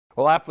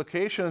Well,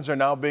 applications are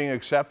now being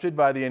accepted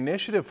by the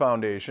Initiative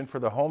Foundation for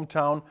the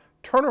Hometown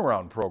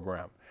Turnaround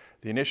Program.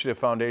 The Initiative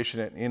Foundation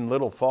in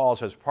Little Falls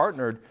has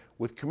partnered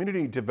with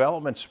community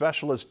development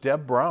specialist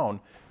Deb Brown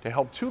to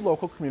help 2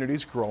 local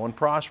communities grow and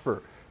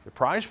prosper. The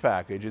prize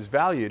package is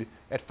valued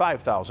at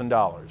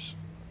 $5,000.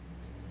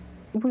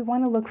 We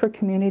want to look for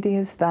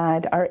communities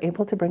that are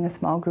able to bring a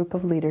small group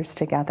of leaders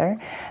together,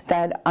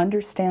 that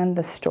understand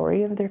the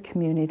story of their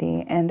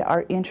community and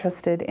are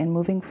interested in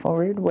moving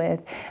forward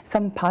with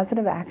some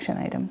positive action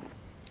items.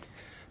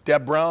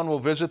 Deb Brown will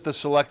visit the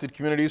selected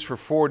communities for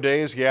 4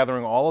 days,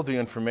 gathering all of the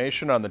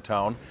information on the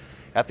town.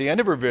 At the end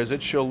of her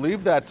visit, she'll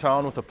leave that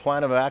town with a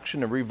plan of action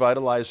to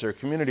revitalize their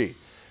community.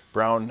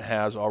 Brown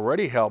has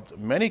already helped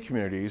many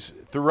communities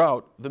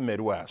throughout the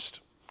Midwest.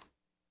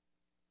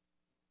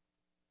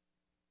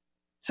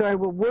 So I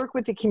will work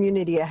with the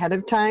community ahead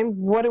of time.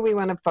 What do we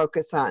want to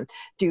focus on?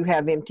 Do you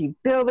have empty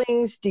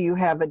buildings? Do you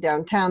have a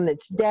downtown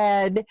that's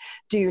dead?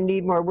 Do you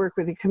need more work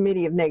with a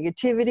committee of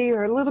negativity,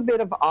 or a little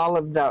bit of all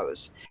of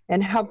those?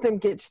 And help them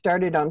get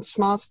started on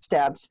small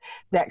steps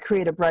that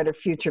create a brighter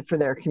future for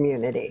their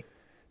community.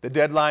 The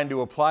deadline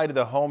to apply to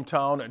the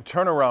Hometown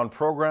Turnaround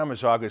Program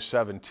is August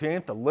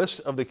 17th. A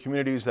list of the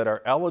communities that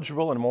are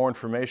eligible and more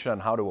information on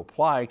how to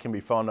apply can be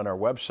found on our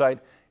website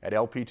at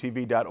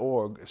lptv.org/news.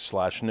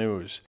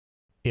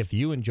 If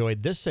you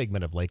enjoyed this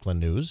segment of Lakeland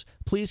News,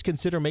 please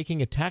consider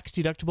making a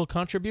tax-deductible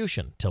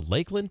contribution to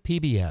Lakeland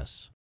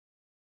PBS.